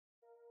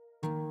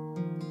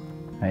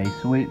Hey,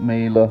 sweet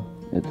Mila,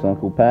 it's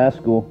Uncle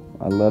Pascal.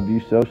 I love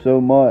you so, so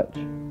much.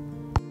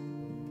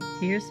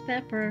 Here's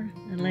Pepper,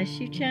 unless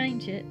you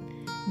change it.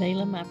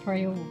 Mila, my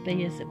prayer will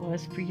be as it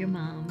was for your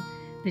mom,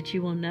 that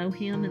you will know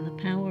him and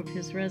the power of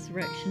his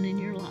resurrection in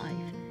your life,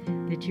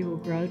 that you will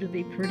grow to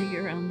be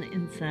prettier on the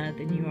inside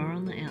than you are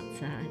on the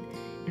outside,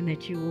 and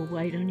that you will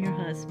wait on your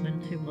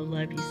husband who will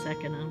love you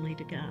second only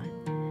to God.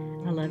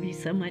 I love you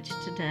so much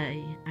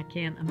today, I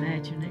can't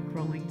imagine it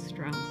growing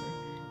stronger,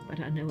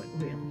 but I know it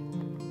will.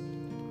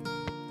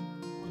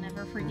 I'll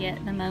never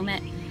forget the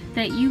moment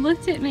that you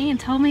looked at me and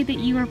told me that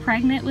you were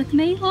pregnant with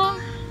Mila.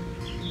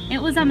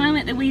 It was a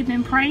moment that we've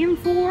been praying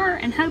for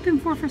and hoping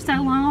for so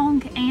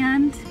long,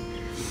 and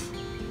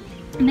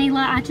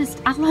Mila,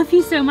 I love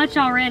you so much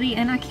already,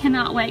 and I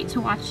cannot wait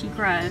to watch you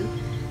grow.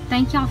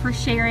 Thank y'all for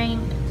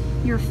sharing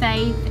your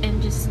faith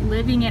and just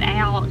living it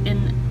out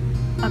in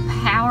a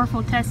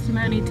powerful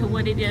testimony to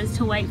what it is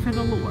to wait for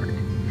the Lord.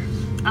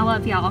 I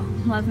love y'all.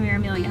 Love, Mary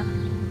Amelia.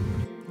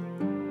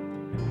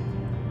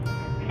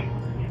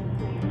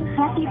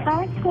 Happy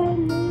birthday,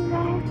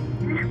 Mila.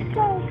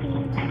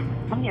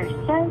 We are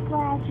so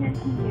glad you're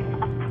here.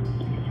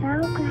 So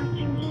glad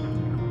you're here.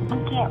 We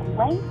can't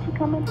wait to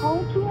come and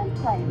hold you and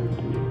play with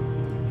you.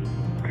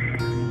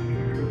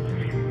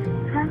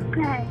 So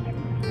glad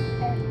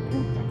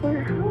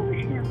we're home.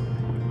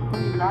 We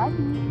love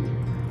you.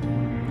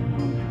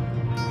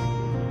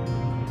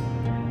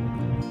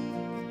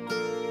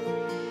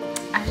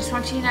 I just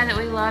want you to know that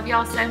we love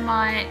y'all so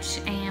much,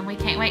 and we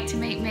can't wait to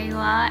meet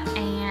Mila,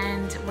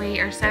 and we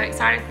are so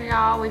excited for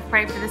y'all. We've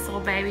prayed for this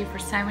little baby for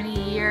so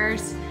many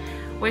years.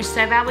 We're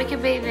so bad we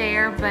could be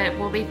there, but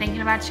we'll be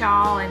thinking about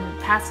y'all, and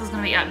Pascal's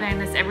gonna be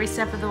updating us every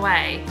step of the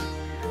way.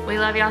 We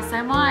love y'all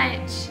so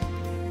much.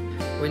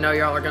 We know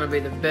y'all are gonna be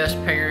the best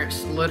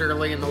parents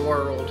literally in the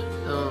world.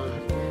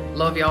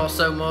 Love y'all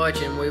so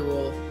much, and we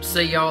will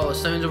see y'all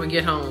as soon as we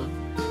get home.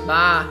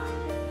 Bye.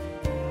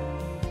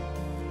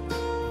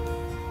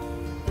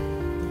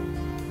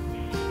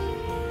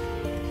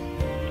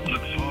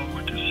 Look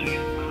forward to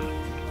seeing my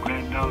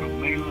granddaughter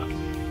Mila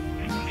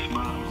and the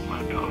smile on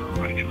my daughter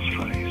Rachel's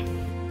face.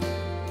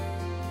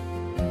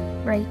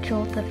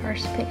 Rachel, the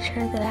first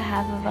picture that I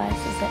have of us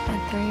is at my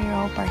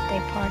 3-year-old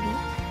birthday party,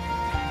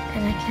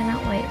 and I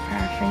cannot wait for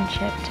our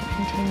friendship to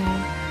continue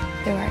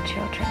through our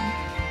children.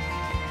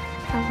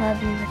 I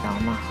love you with all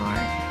my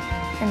heart,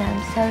 and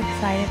I'm so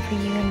excited for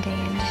you and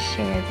Dan to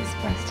share this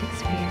blessed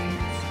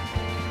experience.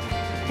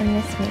 And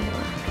Miss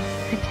Mila,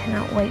 I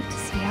cannot wait to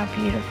see how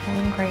beautiful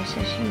and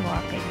gracious you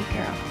are, baby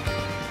girl.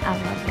 I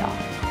love y'all.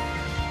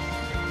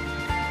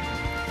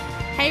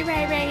 Hey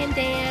Ray Ray and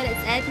Dan,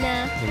 it's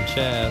Edna and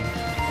Chad.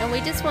 And we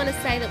just want to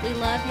say that we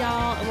love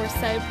y'all, and we're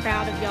so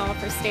proud of y'all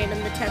for standing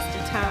the test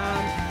of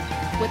time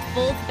with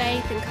full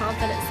faith and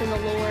confidence in the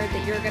Lord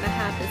that you're going to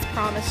have this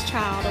promised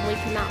child, and we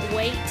cannot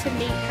wait to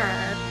meet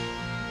her.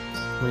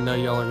 We know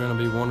y'all are going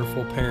to be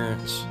wonderful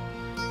parents,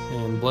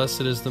 and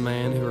blessed is the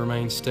man who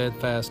remains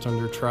steadfast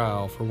under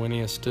trial, for when he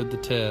has stood the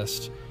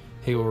test,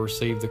 he will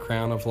receive the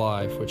crown of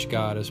life which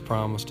God has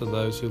promised to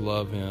those who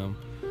love him.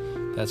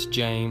 That's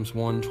James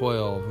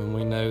 1:12, and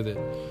we know that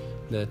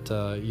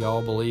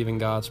y'all believe in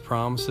God's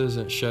promises.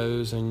 It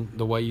shows in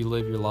the way you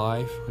live your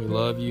life. We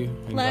love you,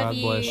 and God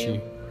bless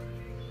you.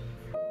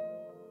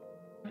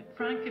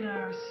 Frank and I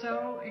are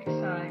so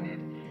excited,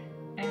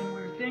 and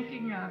we're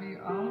thinking of you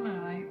all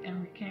night, and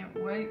we can't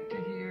wait to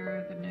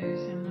hear the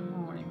news in the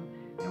morning,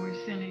 and we're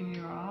sending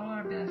you all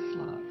our best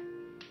love.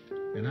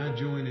 And I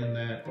join in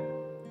that,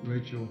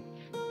 Rachel.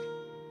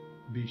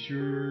 Be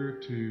sure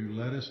to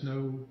let us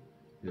know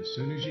as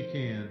soon as you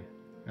can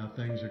how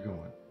things are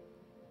going.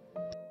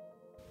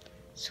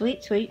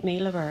 Sweet, sweet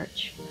Mila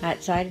Burch, how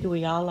excited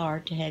we all are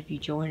to have you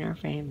join our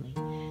family.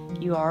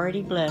 You are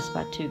already blessed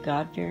by 2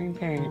 God-fearing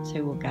parents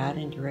who will guide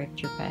and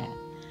direct your path.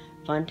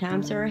 Fun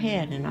times are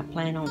ahead, and I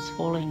plan on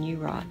spoiling you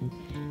rotten.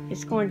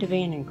 It's going to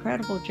be an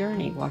incredible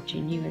journey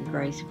watching you and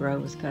Grace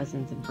grow as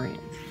cousins and friends.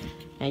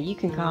 Now you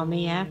can call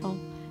me Apple,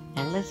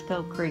 and let's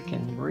go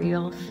creaking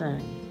real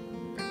soon.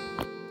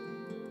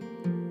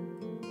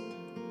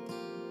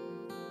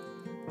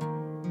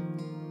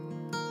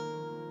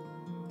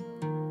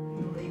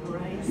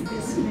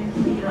 This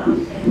family up, and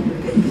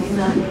that may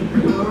not be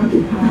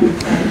glorified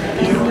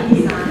and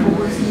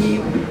for you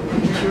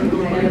and your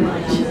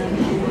revelation,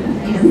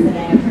 and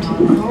that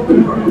all the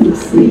world to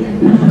see and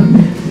know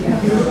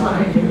your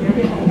life and your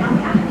kingdom.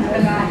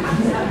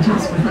 I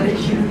just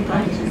praise you and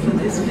thank you for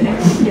this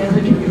family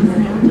gathered here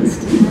around us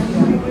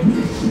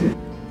today.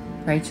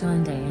 Rachel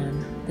and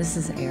Dan, this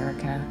is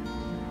Erica.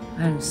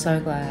 I'm so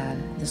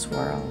glad this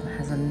world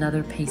has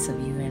another piece of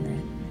you in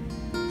it.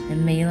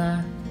 And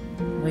Mila,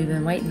 we've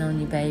been waiting on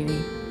you, baby.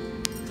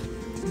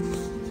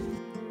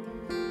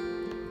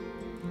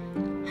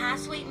 Hi,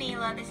 sweet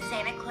Mila. This is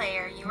Anna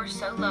Claire. You are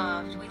so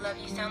loved. We love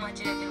you so much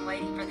and have been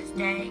waiting for this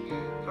day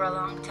for a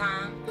long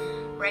time.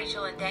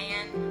 Rachel and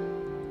Dan,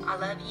 I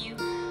love you.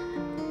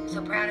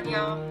 So proud of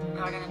y'all.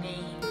 Y'all are going to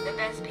be the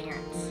best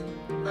parents.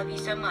 Love you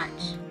so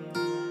much.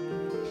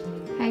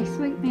 Hey,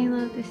 sweet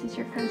Mila. This is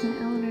your cousin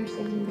Eleanor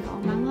sending you all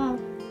my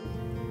love.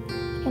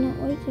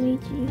 to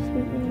meet you,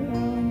 sweet little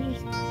girl, and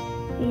just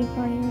be a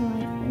part of your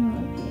life and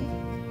love you.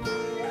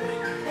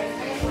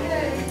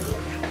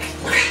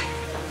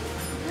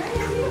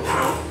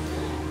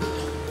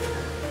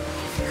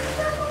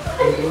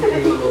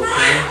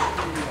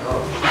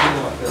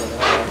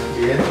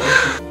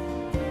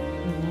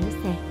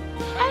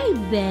 Hey,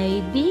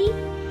 baby.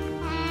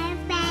 Hey,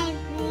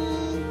 baby.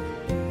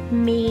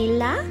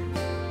 Mila.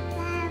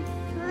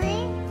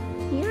 Baby.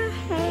 Yeah,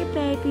 hey,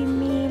 baby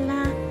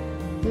Mila.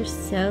 We're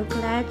so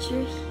glad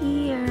you're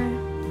here.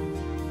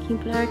 Can you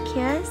blow a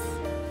kiss?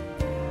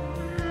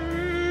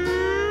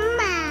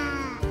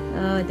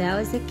 Oh, that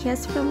was a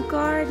kiss from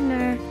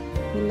Gardner.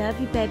 We love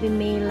you, baby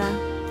Mila.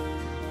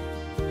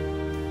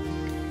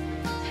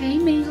 Hey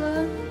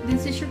Mila,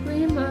 this is your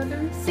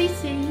grandmother,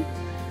 Cece.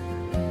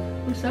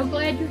 We're so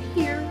glad you're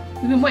here.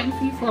 We've been waiting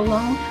for you for a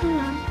long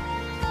time.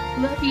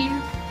 Love you.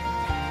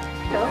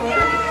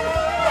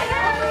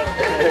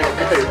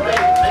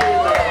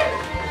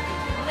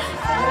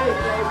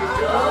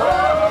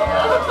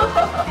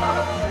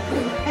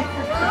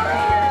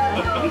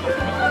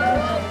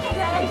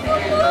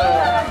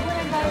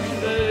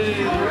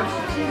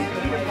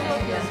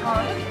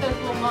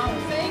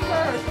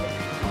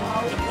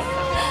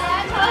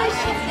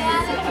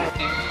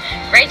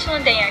 Rachel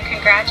and Dan,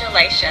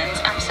 congratulations.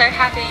 I'm so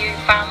happy you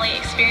finally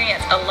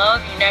experienced a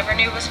love you never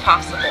knew was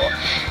possible.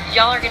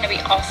 Y'all are going to be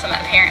awesome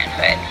at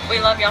parenthood. We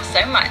love y'all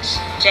so much.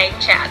 Jade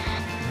and Chad.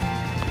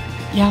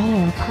 Y'all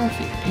are a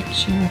perfect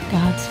picture of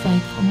God's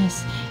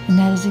faithfulness, and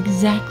that is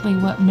exactly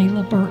what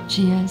Mila Burch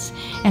is.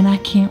 And I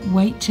can't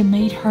wait to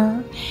meet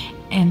her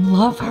and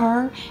love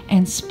her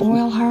and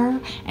spoil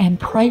her and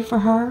pray for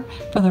her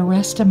for the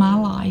rest of my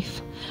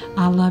life.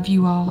 I love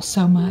you all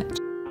so much.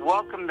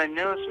 Welcome the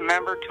newest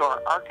member to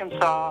our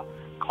Arkansas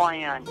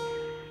clan.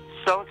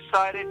 So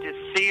excited to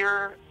see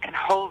her and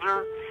hold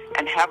her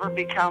and have her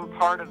become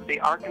part of the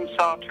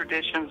Arkansas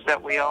traditions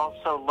that we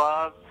also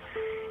love.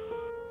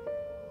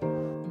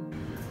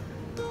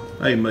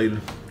 Hey Mila,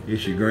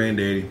 it's your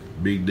granddaddy,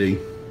 Big D.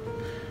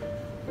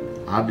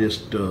 I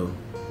just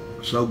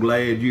so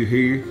glad you're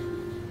here.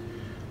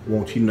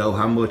 Want you to know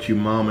how much your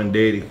mom and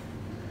daddy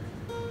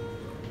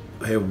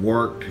have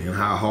worked and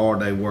how hard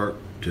they worked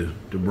to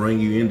bring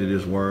you into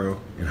this world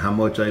and how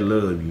much they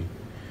love you.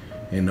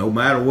 And no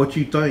matter what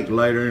you think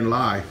later in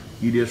life,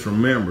 you just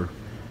remember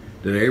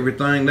that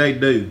everything they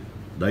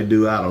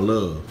do out of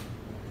love.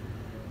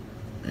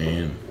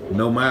 And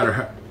no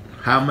matter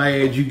how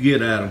mad you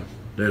get at them,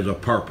 there's a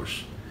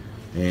purpose.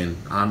 And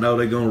I know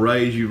they're gonna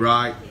raise you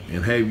right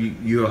and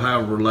you'll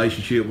have a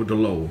relationship with the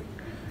Lord.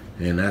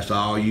 And that's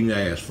all you can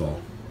ask for.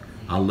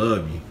 I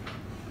love you.